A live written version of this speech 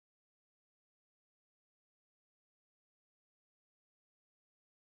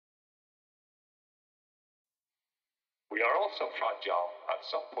also fragile at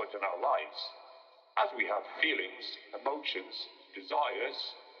some point in our lives, as we have feelings, emotions, desires,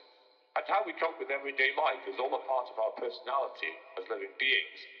 and how we cope with everyday life is all a part of our personality as living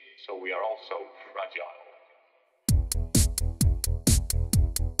beings, so we are also fragile.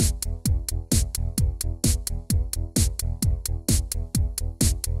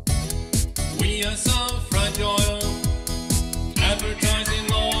 We are so fragile, advertising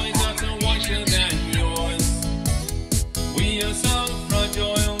lies that are wiser than yours. We are so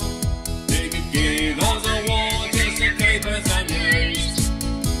fragile, they could give us a war just to keep us amused.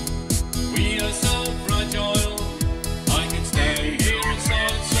 We are so fragile, I could stay here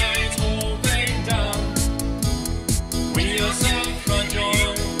inside and say it's all been done. We are so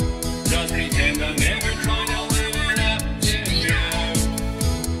fragile, just pretend I never tried to live it up to you.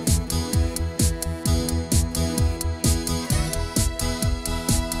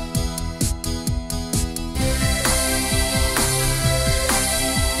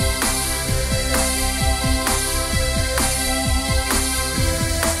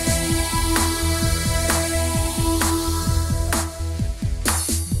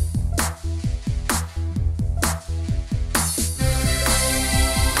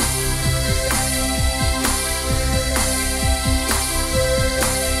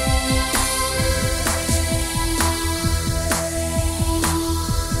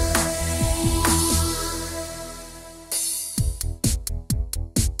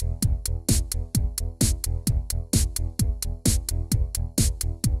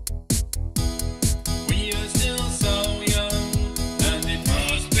 We are still so young, and it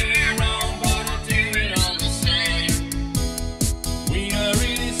must be wrong, but I do it all the same. We are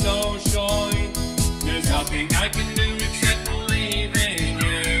really so shy, there's nothing I can do except believe in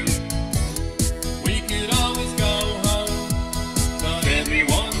you. We could always go home, but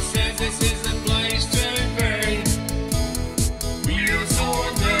everyone says this is the place to be. We are so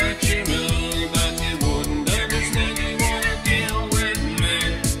unnatural that you wouldn't understand, you wanna deal with me.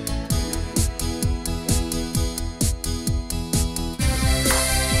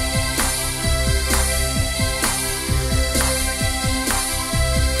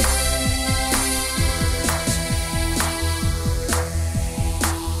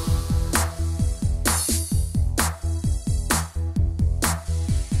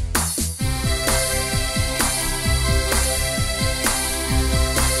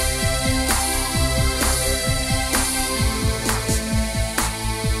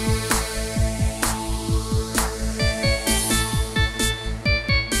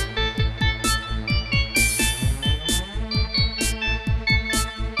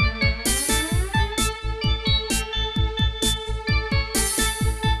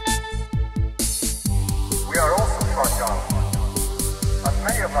 We are also fragile, as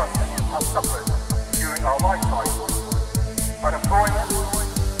many of us have suffered during our lifetime. Unemployment,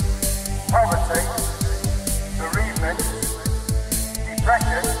 poverty, bereavement,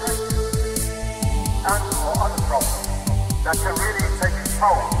 depression, and or other problems that can really take its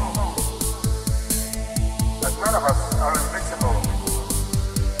toll. As none of us are invincible,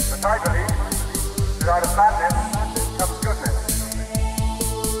 but I believe that out of badness comes goodness.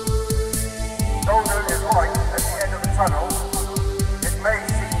 Though there is light at the end of the tunnel,